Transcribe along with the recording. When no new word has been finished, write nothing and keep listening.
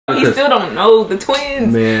he still don't know the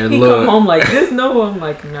twins. Man, he come home like, this no. I'm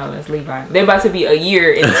like, no, that's Levi. They're about to be a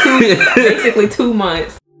year and basically 2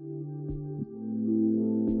 months.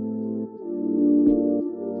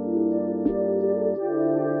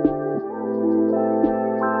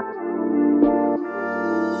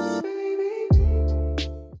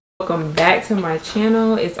 Welcome back to my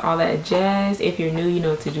channel. It's all that jazz. If you're new, you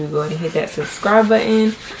know what to do. Go ahead and hit that subscribe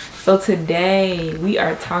button. So today we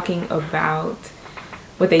are talking about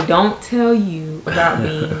what they don't tell you about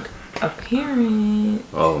being a parent.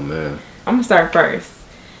 Oh man, I'm gonna start first.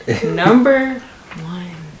 Number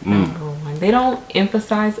one, they don't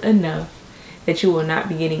emphasize enough that you will not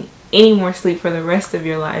be getting any more sleep for the rest of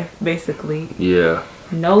your life. Basically, yeah,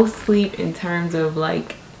 no sleep in terms of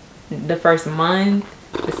like the first month,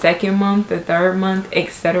 the second month, the third month,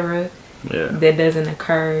 etc. Yeah, that doesn't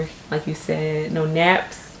occur. Like you said, no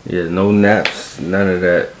naps. Yeah, no naps, none of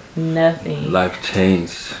that. Nothing. Life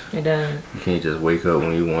changed. It does. You can't just wake up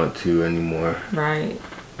when you want to anymore. Right.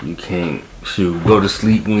 You can't go to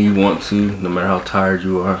sleep when you want to, no matter how tired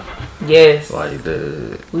you are. Yes. Like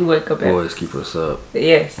we wake up. Boys keep us up.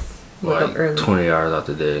 Yes. Wake like up early. 20 hours out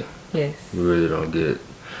the day. Yes. You really don't get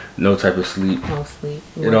no type of sleep. No sleep.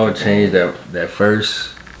 It all changed that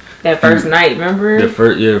first night, remember?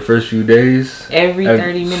 The first few days. Every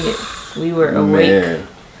 30 minutes we were awake. Man.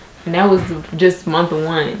 And that was just month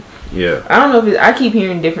one. Yeah. I don't know if I keep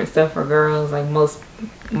hearing different stuff for girls. Like most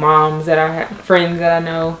moms that I have, friends that I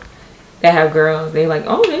know that have girls, they like,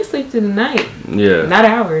 oh, they sleep through the night. Yeah. Not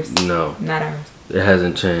ours. No. Not ours. It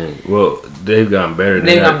hasn't changed. Well, they've gotten better.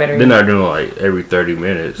 They've gotten better. They're not doing like every 30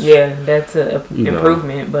 minutes. Yeah, that's an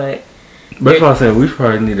improvement, but that's why I'm saying we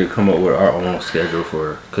probably need to come up with our own schedule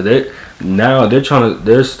for, because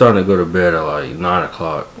they're starting to go to bed at like 9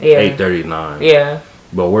 o'clock, 8:30, 9. Yeah.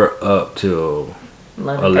 But we're up till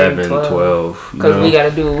 11, 12. Because we got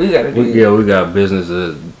to do what we got to do. We got business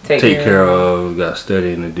to take care of. We got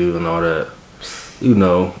studying to do and all that.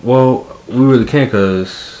 Well, we really can't,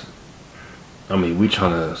 because, I mean, we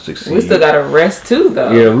trying to succeed. We still got to rest too,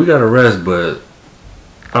 though. Yeah, we got to rest, but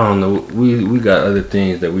I don't know. We got other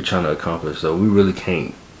things that we trying to accomplish, so we really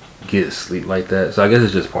can't get sleep like that. So I guess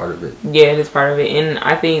it's just part of it. Yeah, it is part of it. And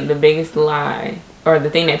I think the biggest lie, or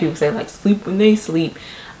the thing that people say, like, sleep when they sleep,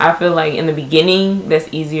 I feel like in the beginning that's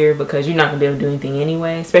easier because you're not gonna be able to do anything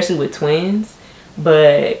anyway, especially with twins.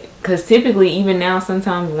 But because typically even now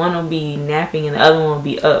sometimes one will be napping and the other one will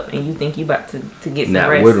be up, and you think you about to get some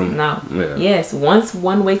rest. With them. No. Yeah. Yes, once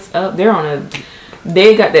one wakes up,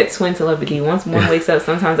 they got that twin telepathy. Once one wakes up,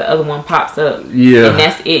 sometimes the other one pops up. Yeah. And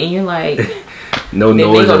that's it. And you're like, no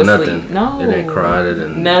noise or nothing. Sleep. No. It ain't cried. It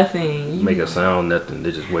didn't nothing. Make a sound, nothing.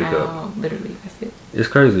 They just wake up. Literally, that's it. It's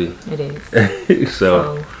crazy. It is.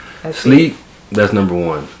 so sleep, that's number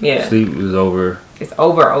one. Yeah. Sleep is over. It's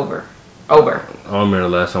over. I don't remember the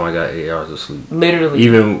last time I got 8 hours of sleep. Literally.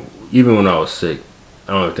 Even when I was sick,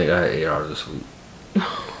 I don't even think I had 8 hours of sleep.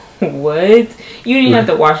 What? You didn't have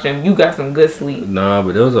to watch them. You got some good sleep. Nah,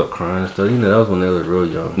 but they was up crying and stuff. That was when they was real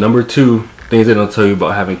young. Number two, things they don't tell you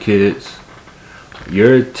about having kids.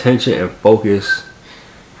 Your attention and focus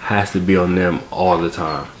has to be on them all the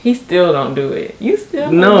time. He still don't do it. You still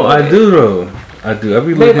don't No, I do though. I do.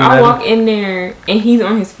 I walk in there and he's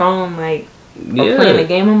on his phone like playing the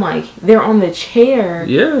game. I'm like, they're on the chair.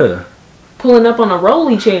 Yeah. Pulling up on a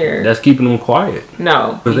rolly chair. That's keeping them quiet.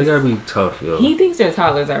 No. Because they gotta be tough, yo. He thinks they're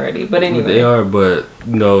toddlers already, but anyway. They are, but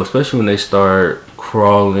especially when they start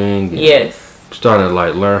crawling. Yes. Starting to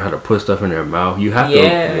like learn how to put stuff in their mouth. You have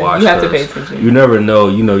to watch. You have to pay attention. You never know.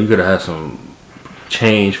 You could have had some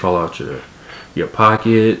change fall out your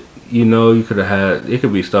pocket. You could have had. It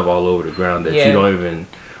could be stuff all over the ground that you don't even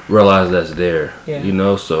realize that's there.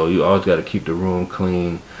 Yeah. So you always got to keep the room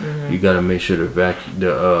clean. Mm-hmm. You got to make sure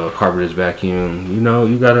the carpet is vacuumed.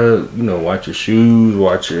 You got to watch your shoes,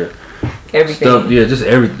 watch your everything. Stuff. Yeah, just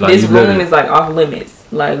everything. Like, this room is like off limits.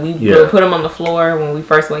 Like we put them on the floor when we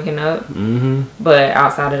first waking up. Mm-hmm. But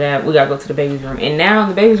outside of that, we gotta go to the baby's room. And now in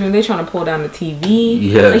the baby's room, they're trying to pull down the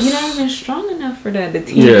TV. Yes. Like, you're not even strong enough for that. The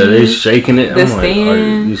TV. Yeah, they shaking it. The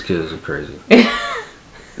stand. These kids are crazy.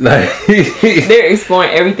 Like they're exploring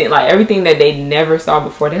everything, like everything that they never saw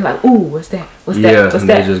before. They're like, "Ooh, what's that? What's that? Yeah, what's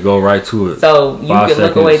that?" They just go right to it. So you can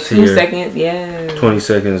look away 2 seconds. Yeah. 20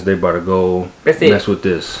 seconds. They about to go. That's it. Mess with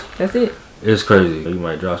this. That's it. It's crazy. You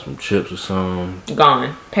might drop some chips or something.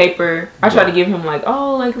 Gone. Paper. I try to give him like,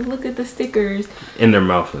 oh, like look at the stickers. In their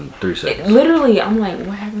mouth in 3 seconds. Literally, I'm like,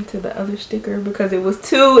 what happened to the other sticker? Because it was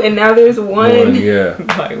 2 and now there's 1. Yeah.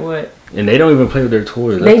 Like what? And they don't even play with their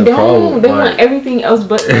toys. That's the problem. They want everything else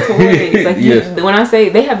but the toys. Like when I say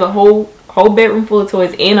they have the whole whole bedroom full of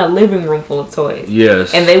toys and a living room full of toys.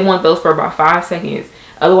 Yes. And they want those for about 5 seconds.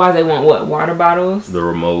 Otherwise, they want what? Water bottles. The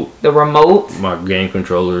remote. My game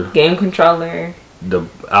controller. The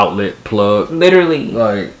outlet plug. Literally.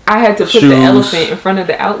 Like, I had to put the elephant in front of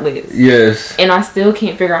the outlets. Yes. And I still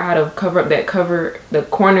can't figure out how to cover up the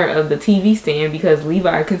corner of the TV stand because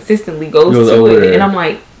Levi consistently goes to it. There. And I'm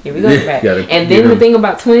like, here we go back. And then the thing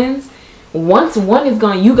about twins, once one is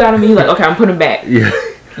gone, you got him and you're like, okay, I'm putting him back. Yeah.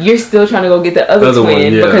 You're still trying to go get the other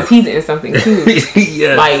twin because he's in something too.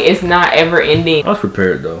 Yes. Like, it's not ever ending. I was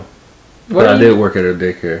prepared though. But I did work at a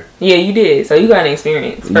daycare. Yeah, you did. So you got an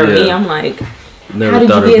experience. For me, I'm like, never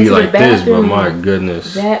thought it'd be like this, but my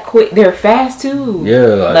goodness. That quick. They're fast too.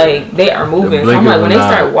 Yeah. Like they are moving. So I'm like, when they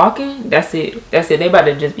start walking, that's it. They about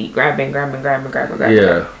to just be grabbing.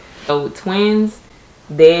 Yeah. So twins,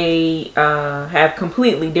 they have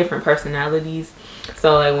completely different personalities.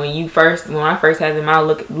 So like when I first had them, I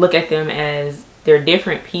look at them as they're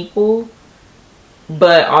different people,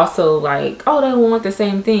 but also like, oh, they want the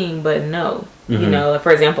same thing, but no. You know,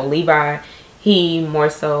 for example, Levi, he more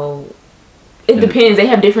so. It depends. They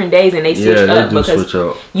have different days and they switch up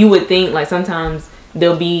because you would think like sometimes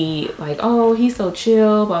they'll be like, oh, he's so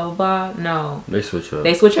chill, blah blah blah. No, they switch up.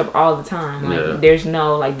 They switch up all the time. Like there's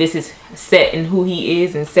no like this is set in who he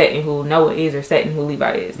is and set in who Noah is or set in who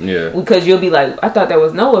Levi is. Yeah. Because you'll be like, I thought that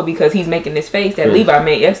was Noah because he's making this face that Levi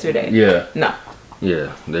made yesterday. Yeah. No.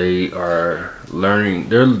 Yeah, they are learning.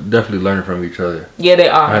 They're definitely learning from each other. Yeah, they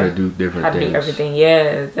are. How to do different things. How to do everything.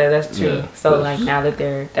 Yeah, that's true. Yeah, so like now that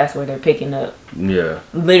that's where they're picking up. Yeah.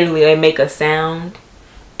 Literally, they make a sound,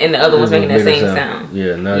 and the other one's making that same sound.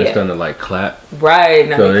 Yeah, now they're starting to like clap. Right.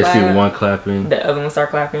 Now so they see one clapping. The other one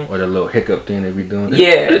start clapping. Or the little hiccup thing they be doing.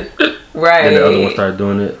 Yeah. Right. Then the other one start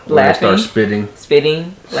doing it. Laughing. They start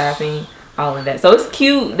spitting, laughing. All of that. So it's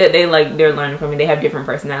cute that they're learning from me. They have different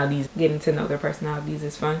personalities. Getting to know their personalities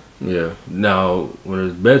is fun. Yeah. Now when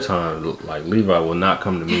it's bedtime, like Levi will not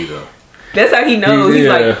come to me though. That's how he knows. He's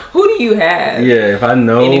like, who do you have? Yeah, if I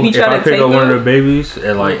know, if I pick up one of the babies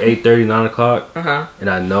at like 8:30, 9 o'clock, and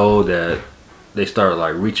I know that they start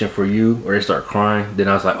like reaching for you or they start crying, then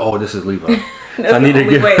I was like, oh, this is Levi. So I need to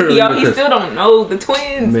get he still don't know the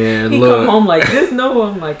twins. Man, he come home like this. No,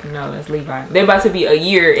 I'm like, no, that's Levi. They're about to be a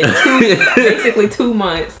year and basically 2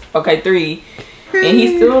 months. Okay, 3, and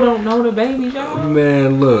he still don't know the baby, y'all.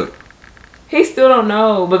 Man, look, he still don't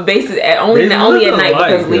know. But basically, only at night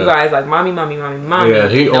because Levi is like, mommy. Yeah,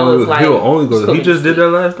 he'll only go. He just did that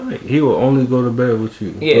last night. He will only go to bed with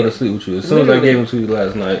you. Yeah, go to sleep with you. As soon as I gave him to you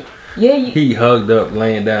last night. Yeah, he hugged up,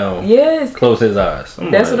 laying down. Yes, closed his eyes.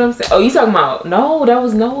 That's what I'm saying. Oh, you talking about? No, that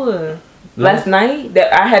was Noah. No. Last night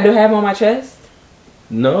that I had to have on my chest.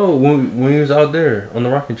 No, when he was out there on the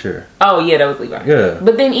rocking chair. Oh yeah, that was Levi. Yeah,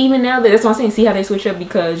 but then even now, that's what I'm saying. See how they switch up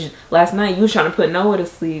because last night you was trying to put Noah to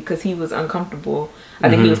sleep because he was uncomfortable. I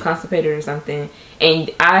think he was constipated or something, and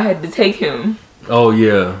I had to take him. Oh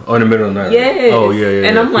yeah, in the middle of the night. Yes. Oh yeah.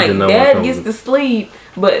 And I'm like, Dad gets to sleep.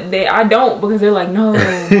 But I don't because they're like, no,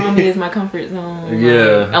 mommy is my comfort zone.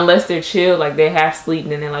 Yeah. Like, unless they're chill, like they're half asleep,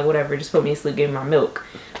 and then they're like, whatever, just put me to sleep, give me my milk.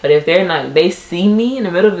 But if they're not, they see me in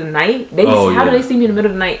the middle of the night. How do they see me in the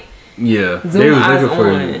middle of the night? Yeah. Zoom they was eyes looking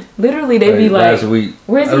for you. Literally, they be like, last week,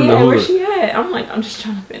 where's he at? Where's she at? I'm like, I'm just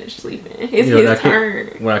trying to finish sleeping. It's his turn.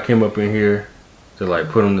 When I came up in here to like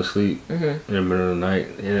put him to sleep in the middle of the night,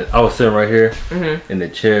 and I was sitting right here in the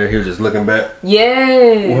chair. He was just looking back.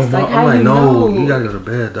 Yes. Well, I'm like, no, you gotta go to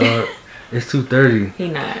bed, dog. It's 2:30. He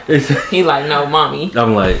not. He like, no, mommy.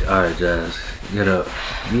 I'm like, all right, Jazz, get up.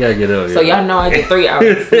 You gotta get up. So y'all know I get 3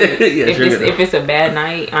 hours sleep. If it's a bad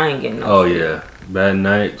night, I ain't getting no sleep. Yeah, bad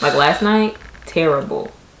night. Like last night,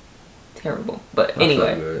 terrible. But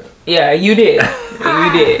anyway, so yeah, you did.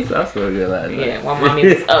 You did. That's so good last night. Yeah, while mommy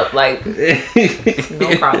was up, like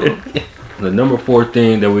no problem. The number 4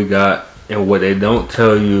 thing that we got, and what they don't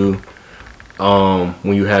tell you,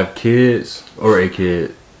 when you have kids or a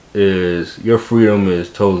kid, is your freedom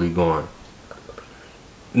is totally gone.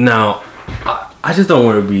 Now, I just don't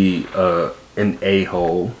want to be an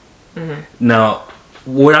a-hole. Now,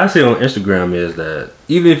 what I say on Instagram is that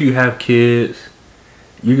even if you have kids,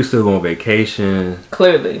 you can still go on vacation.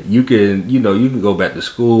 Clearly. You can go back to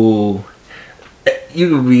school. You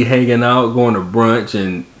could be hanging out, going to brunch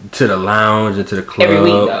and to the lounge and to the club. Every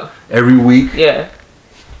week, though. Every week. Yeah.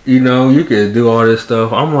 You could do all this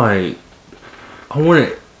stuff. I'm like, I want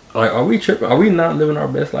to, like, are we tripping? Are we not living our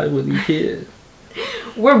best life with these kids?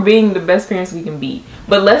 We're being the best parents we can be.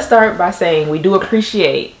 But let's start by saying we do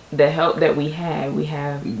appreciate the help that we have. We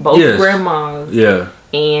have both grandmas. Yeah.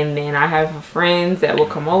 and then I have friends that will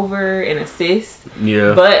come over and assist.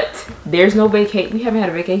 Yeah. But there's no vacation. We haven't had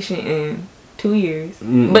a vacation in 2 years.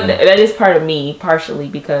 But that is part of me, partially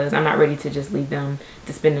because I'm not ready to just leave them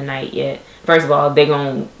to spend the night yet. First of all, they're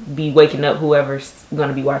gonna be waking up whoever's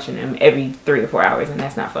gonna be watching them every 3 or 4 hours, and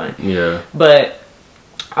that's not fun. Yeah. But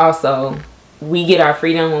also, we get our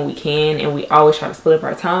freedom when we can, and we always try to split up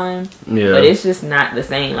our time. Yeah. But it's just not the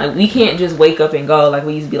same. Like, we can't just wake up and go. Like,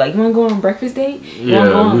 we used to be like, you want to go on breakfast date? You want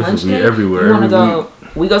to go on lunch date? Everywhere. You want to go?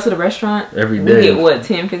 We go to the restaurant every day. We get what,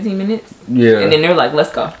 10, 15 minutes? Yeah. And then they're like,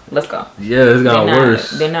 let's go. Let's go. Yeah, it's gotten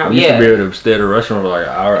worse. They're not. We used to be able to stay at a restaurant for like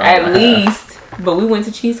an hour. At least. But we went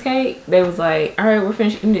to Cheesecake. They was like, all right, we're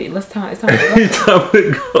finished. It's time to go. It's time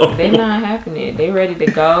to go. They're not happening. They ready to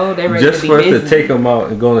go. They ready just to be for us busy. to take them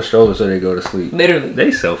out and go on the stroller so they go to sleep. Literally.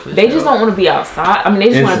 They selfish. They just don't want to be outside. I mean, they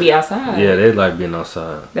just want to be outside. Yeah, they like being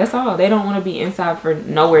outside. That's all. They don't want to be inside for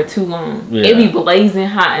nowhere too long. Yeah. It be blazing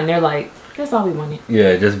hot, and they're like, that's all we wanted.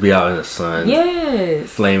 Yeah, just be out in the sun. Yes.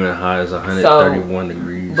 Flaming hot as 131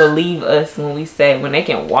 degrees. Believe us when we say when they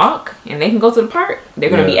can walk and they can go to the park, they're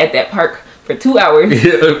going to be at that park for 2 hours.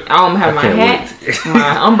 Yeah. I don't have my hat,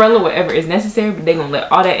 my umbrella, whatever is necessary, but they're going to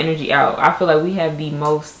let all that energy out. I feel like we have the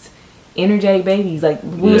most energetic babies. Like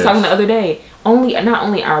we was talking the other day. Not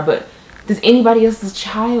only our, but does anybody else's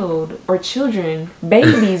child or children,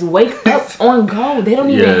 babies, wake up on go? They don't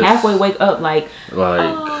even halfway wake up like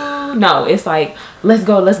no, it's like, let's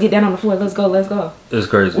go, let's get down on the floor, let's go. It's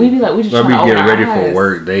crazy. We be like, we just trying to open get ready our eyes. for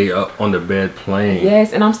work. They up on the bed playing.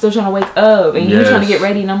 Yes, and I'm still trying to wake up, and you're trying to get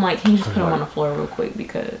ready, and I'm like, can you just put them on the floor real quick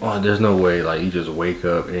because there's no way like you just wake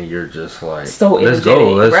up and you're just like, so let's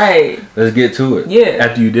go, let's get to it. Yeah.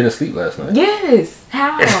 After you didn't sleep last night. Yes.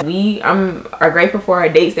 How? are grateful for our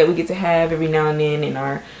dates that we get to have every now and then in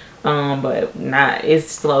our but it's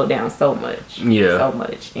slowed down so much. Yeah. So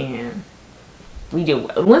much. And we do.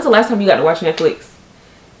 When's the last time you got to watch Netflix?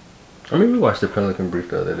 I mean, we watched the Pelican Brief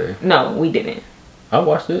the other day. No, we didn't. I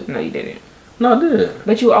watched it. No, you didn't. No, I did.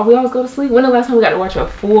 But we always go to sleep. When the last time we got to watch a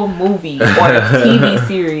full movie or a TV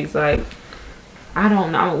series? Like, I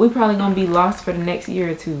don't know. We probably gonna be lost for the next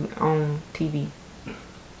year or two on TV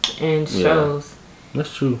and shows.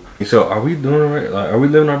 That's true. So, are we doing it right? Like, are we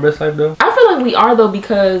living our best life though? I feel like we are though,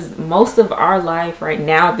 because most of our life right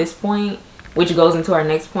now at this point, which goes into our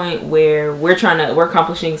next point, where we're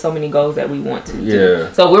accomplishing so many goals that we want to.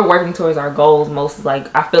 Yeah. So we're working towards our goals. Most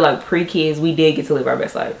like, I feel like pre-kids, we did get to live our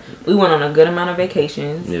best life. We went on a good amount of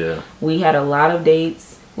vacations. Yeah. We had a lot of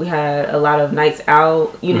dates. We had a lot of nights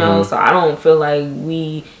out, you know, so I don't feel like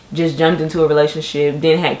we just jumped into a relationship,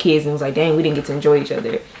 then had kids, and was like, dang, we didn't get to enjoy each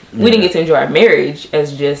other. We didn't get to enjoy our marriage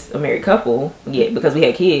as just a married couple yet because we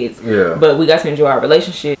had kids. Yeah. But we got to enjoy our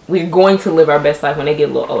relationship. We're going to live our best life when they get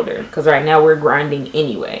a little older, because right now we're grinding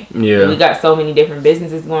anyway. Yeah. We got so many different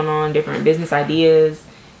businesses going on, different business ideas,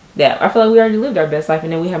 that I feel like we already lived our best life,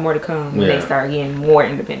 and then we have more to come when they start getting more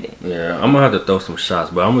independent. Yeah, I'm gonna have to throw some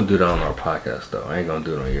shots, but I'm gonna do that on our podcast though. I ain't gonna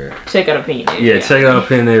do it on here. Check out Opinionated. Yeah, check out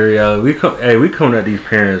Opinionated Reality. We come at these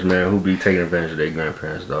parents, man, who be taking advantage of their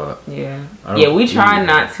grandparents, dog. Yeah. Yeah, we try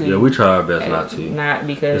not to. Yeah, we try our best not to. Not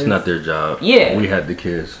because it's not their job. Yeah. We had the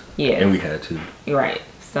kids. Yeah. And we had to. Right.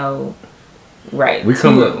 So. Right. We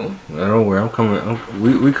coming. Don't worry. I'm coming.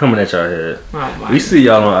 We coming at y'all head. Oh my. We see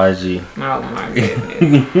y'all on IG. Oh my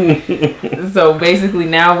goodness. So basically,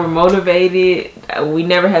 now we're motivated. We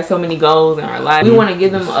never had so many goals in our life. We want to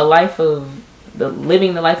give them a life of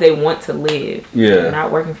living the life they want to live. Yeah.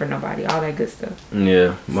 Not working for nobody. All that good stuff.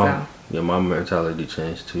 Yeah. My mentality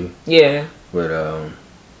changed too. Yeah. But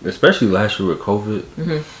especially last year with COVID,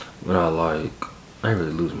 when I didn't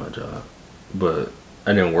really lose my job, but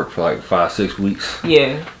I didn't work for like 5-6 weeks.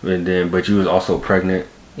 Yeah. But you was also pregnant.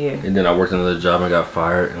 Yeah. And then I worked another job and got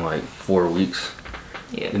fired in like 4 weeks.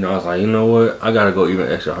 Yeah. You know, I was like, you know what? I gotta go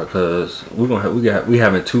even extra hard, because we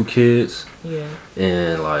having 2 kids. Yeah.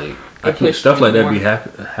 And like I can't, stuff like that be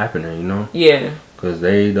happening, you know? Yeah. Because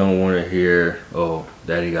they don't want to hear, oh,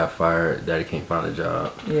 daddy got fired, daddy can't find a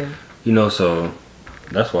job. Yeah. You know, so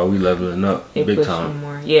that's why we leveling up big time.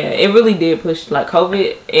 More. Yeah, it really did push, like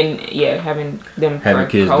COVID, and having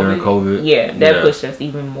kids during COVID. Yeah, that pushed us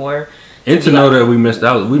even more. And to know that we missed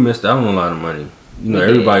out on a lot of money. You know,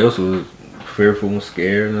 everybody else was fearful and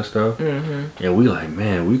scared and stuff. And we like,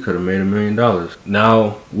 man, we could have made $1 million.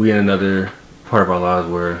 Now we in another part of our lives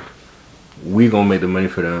where we gonna make the money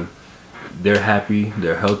for them. They're happy,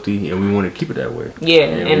 they're healthy, and we want to keep it that way. Yeah,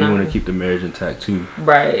 and we want to keep the marriage intact too.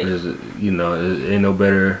 Right. You know, it ain't no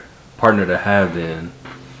better partner to have than,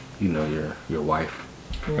 you know, your wife.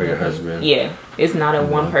 or your husband. Yeah, it's not a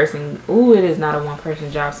one person. Ooh, it is not a one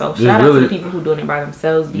person job. So shout out to the people who doing it by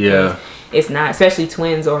themselves, because it's not, especially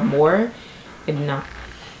twins or more. It's not.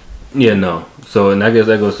 Yeah, no. So, and I guess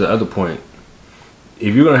that goes to the other point.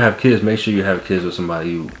 If you're gonna have kids, make sure you have kids with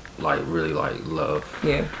somebody you like, really like, love.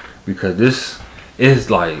 Yeah. Because this is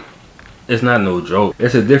like, it's not no joke.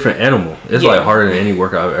 It's a different animal. It's like harder than any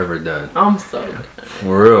work I've ever done. I'm so good.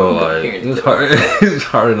 For real, like it's hard. It's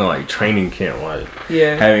harder than like training camp. Like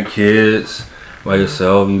having kids by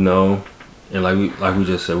yourself, you know, and like we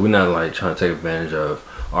just said, we're not like trying to take advantage of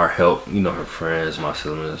our help. You know, her friends, my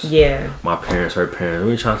siblings, my parents, her parents.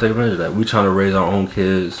 We're trying to take advantage of that. We're trying to raise our own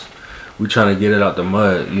kids. We trying to get it out the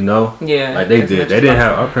mud, you know. Yeah, like they did. They didn't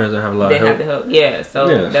have, our parents didn't have a lot of help. They had the help. Yeah,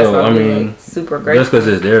 so that's why I mean, like, super great. Just because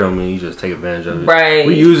it's there don't mean you just take advantage of it. Right.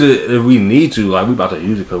 We use it if we need to. Like we about to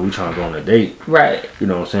use it because we trying to go on a date. Right. You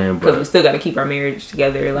know what I'm saying? Because we still got to keep our marriage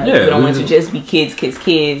together. Like we don't want to just be kids.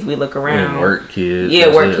 We look around. And work kids.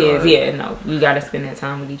 Yeah, work kids. Like, yeah, no, you got to spend that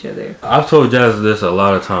time with each other. I've told Jazz this a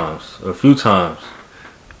lot of times, a few times.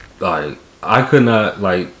 Like I could not,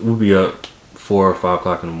 like we'd be up 4 or 5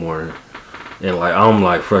 o'clock in the morning. And like I'm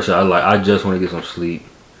like frustrated. I just want to get some sleep,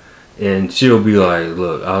 and she'll be like,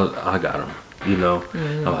 "Look, I got him," you know.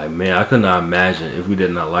 I'm like, man, I could not imagine if we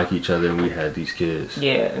did not like each other and we had these kids.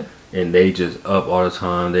 Yeah. And they just up all the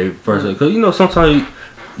time. They frustrated because you know sometimes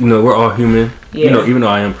you know we're all human. Yeah. You know, even though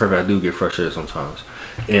I am perfect, I do get frustrated sometimes,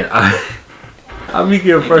 and I be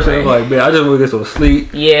getting frustrated. I'm like, man, I just want to get some sleep.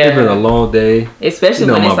 Yeah. It's been a long day.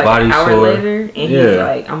 Especially when it's like an hour later and he's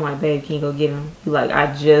like, I'm like, babe, can you go get him? He's like,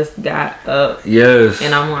 I just got up. Yes.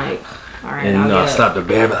 And I'm like, all right. And you know, I slapped the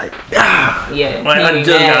bed, like, ah. Yeah. Like, I just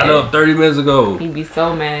got up 30 minutes ago. He'd be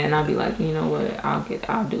so mad, and I'll be like, you know what?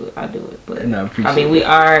 I'll do it. But and I mean, we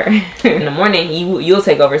are in the morning. You'll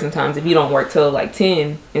take over sometimes if you don't work till like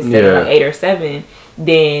 10 instead of like 8 or 7.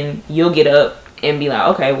 Then you'll get up and be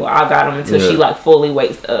like, okay, well, I got him until she like fully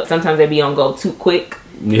wakes up. Sometimes they be on go too quick.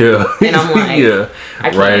 Yeah. And I'm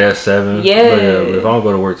like, right at 7. Yeah. But if I don't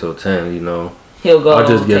go to work till 10, you know, he'll go. I'll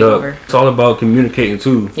just get up. Over. It's all about communicating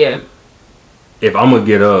too. Yeah. If I'm gonna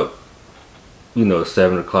get up, you know,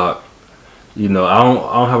 7 o'clock, you know, I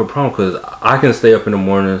don't have a problem because I can stay up in the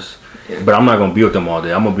mornings, but I'm not gonna be with them all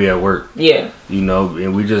day. I'm gonna be at work. Yeah. You know,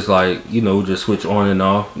 and we just like, you know, just switch on and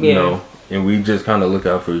off. You know, and we just kind of look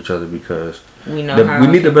out for each other because we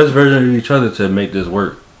need the best version of each other to make this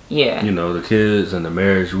work. Yeah. You know, the kids and the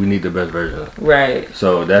marriage, we need the best version. Right.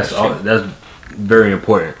 So that's all. That's very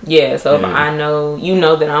important. Yeah. So if I know, you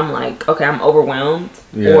know, that I'm like, okay, I'm overwhelmed,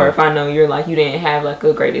 or if I know you're like, you didn't have like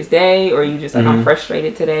a greatest day, or you just like, I'm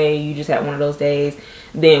frustrated today, you just had one of those days,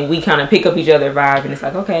 then we kind of pick up each other vibe, and it's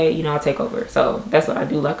like, okay, you know, I'll take over. So that's what I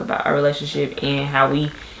do like about our relationship and how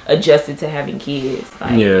we adjusted to having kids.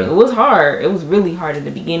 Like, it was hard. It was really hard at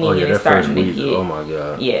the beginning. Oh yeah, and that first week. Oh my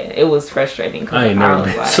god. Yeah, it was frustrating. I ain't never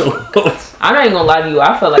been so close. I'm not even gonna lie to you.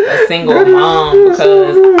 I felt like a single mom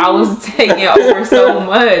because I was taking over so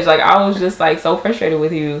much. Like I was just like so frustrated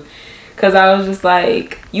with you because I was just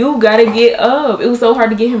like, you gotta get up. It was so hard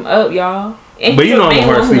to get him up, y'all. And but you know, I'm a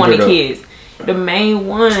hard sleeper though. Kids. The main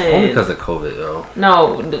one. Only because of COVID, though.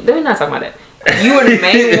 No, they're not talking about that. You were the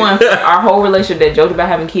main one for our whole relationship that joked about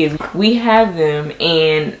having kids. We have them,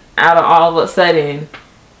 and out of all of a sudden,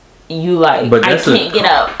 you like, I can't get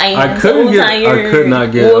up. I could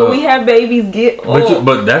not get up. We have babies, get up.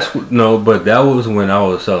 But that was when I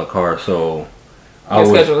was selling cars, so your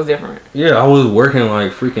schedule was different. Yeah, I was working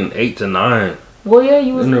like freaking 8 to 9. Well, yeah,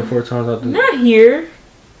 you was in there 4 times out there. Not here.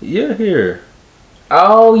 Yeah, here.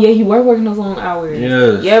 Oh yeah, you were working those long hours.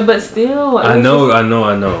 Yes. Yeah, but still. I know.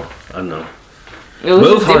 It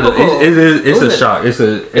was hard. It's a shock. It's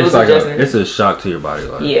a shock to your body.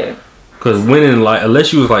 Like, yeah. Because when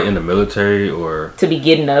unless you was like in the military or to be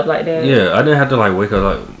getting up like that. Yeah, I didn't have to like wake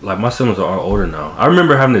up like my siblings are all older now. I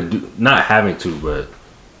remember not having to, but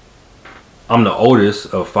I'm the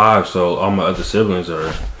oldest of 5, so all my other siblings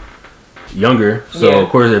are younger. So of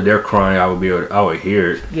course if they're crying, I would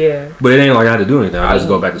hear it. Yeah. But it ain't like I had to do anything. I just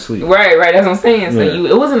go back to sleep. Right. That's what I'm saying. So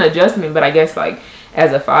it was an adjustment, but I guess like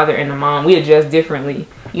as a father and a mom, we adjust differently.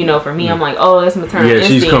 You know, for me, I'm like, oh, that's maternal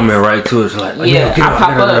instincts. She's coming right to it. She's like, I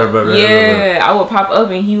pop up. I would pop up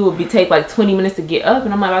and he would take like 20 minutes to get up.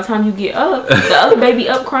 And I'm like, by the time you get up, the other baby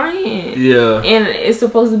up crying. Yeah. And it's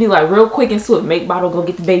supposed to be like real quick and swift. Make bottle, go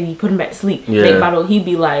get the baby, put him back to sleep. Yeah. Make bottle, he'd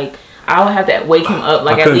be like, I would have to wake him up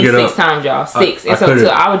like at least 6 times, y'all. 6. And so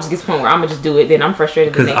I would just get to the point where I'm going to just do it. Then I'm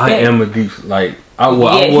frustrated the next day. Because I am a deep, like, I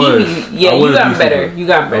was you got better. You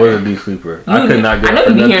got better. I was a deep sleeper. I could not get I know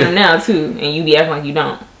you be hearing them now, too. And you be acting like you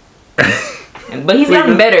don't. But he's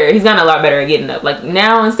gotten better. He's gotten a lot better at getting up. Like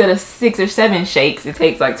now, instead of 6 or 7 shakes, it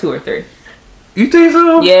takes like 2 or 3. You think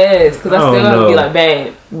so? Yes, because I still have to be like,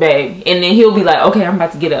 babe. And then he'll be like, okay, I'm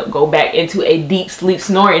about to get up. Go back into a deep sleep,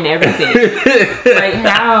 snore and everything. Like,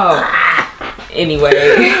 how? Anyway.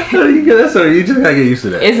 That's so you just gotta get used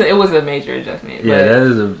to that. It was a major adjustment. Yeah, that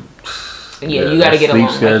is a... Yeah, you gotta get along,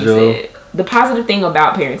 schedule. Like you said. The positive thing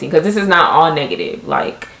about parenting, because this is not all negative.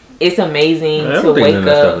 Like, it's amazing to wake up.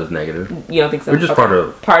 Stuff is negative. You don't think so? We're just part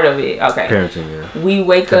of it. Okay. Parenting, yeah. We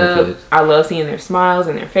wake up. I love seeing their smiles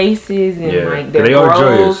and their faces and like their they are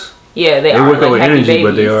joyous. Yeah, they are. They wake up with energy,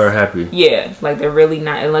 but they are happy. Yeah, like they're really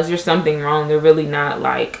not. Unless there's something wrong, they're really not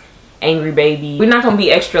like angry baby. We're not gonna be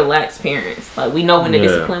extra lax parents. Like we know when to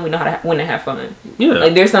discipline. We know when to have fun. Yeah.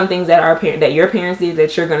 Like there's some things that your parents did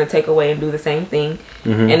that you're gonna take away and do the same thing.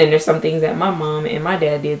 And then there's some things that my mom and my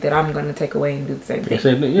dad did that I'm gonna take away and do the same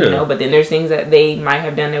thing. You know, but then there's things that they might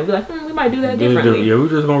have done that we're like, we might do that differently. Yeah, we're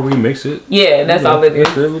just gonna remix it. Yeah, that's all it is.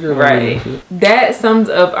 Right. That sums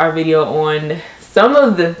up our video on some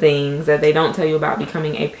of the things that they don't tell you about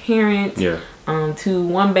becoming a parent. Yeah. To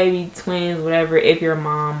one baby, twins, whatever. If you're a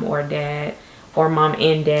mom or dad, or mom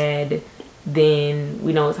and dad, then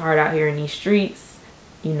we know it's hard out here in these streets.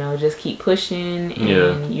 You know, just keep pushing,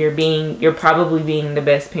 and you're probably being the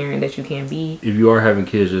best parent that you can be. If you are having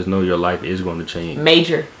kids, just know your life is going to change.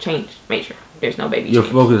 Major. There's no baby. Your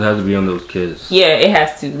focus has to be on those kids. Yeah, it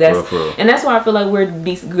has to. And that's why I feel like we're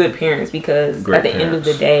these good parents, because at the end of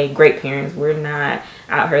the day, great parents. We're not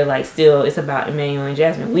out here like still. It's about Emmanuel and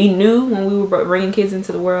Jasmine. We knew when we were bringing kids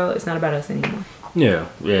into the world, it's not about us anymore. Yeah,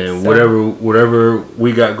 and whatever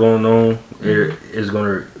we got going on, it is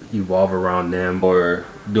going to evolve around them or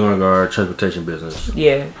doing our transportation business.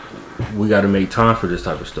 Yeah, we got to make time for this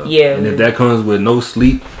type of stuff. Yeah, and if that comes with no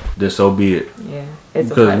sleep, then so be it. Yeah,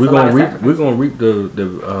 because we're gonna reap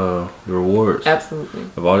the rewards. Absolutely.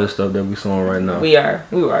 Of all this stuff that we saw right now. We are.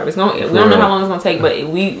 We don't know how long it's gonna take, but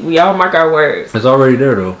we all mark our words. It's already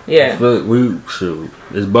there though. Yeah.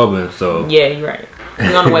 It's bubbling. So yeah, you're right.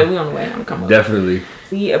 We on the way. I'm coming. Definitely.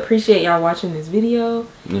 We appreciate y'all watching this video.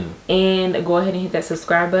 Yeah. And go ahead and hit that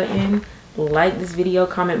subscribe button. Like this video.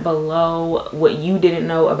 Comment below what you didn't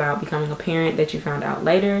know about becoming a parent that you found out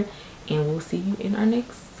later. And we'll see you in our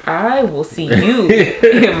next. I will see you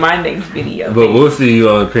in my next video. But we'll see you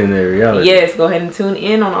on Opinionated Reality. Yes, go ahead and tune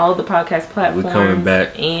in on all the podcast platforms. We're coming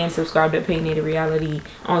back. And subscribe to Opinionated Reality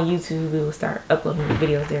on YouTube. We will start uploading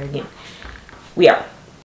videos there again. We out.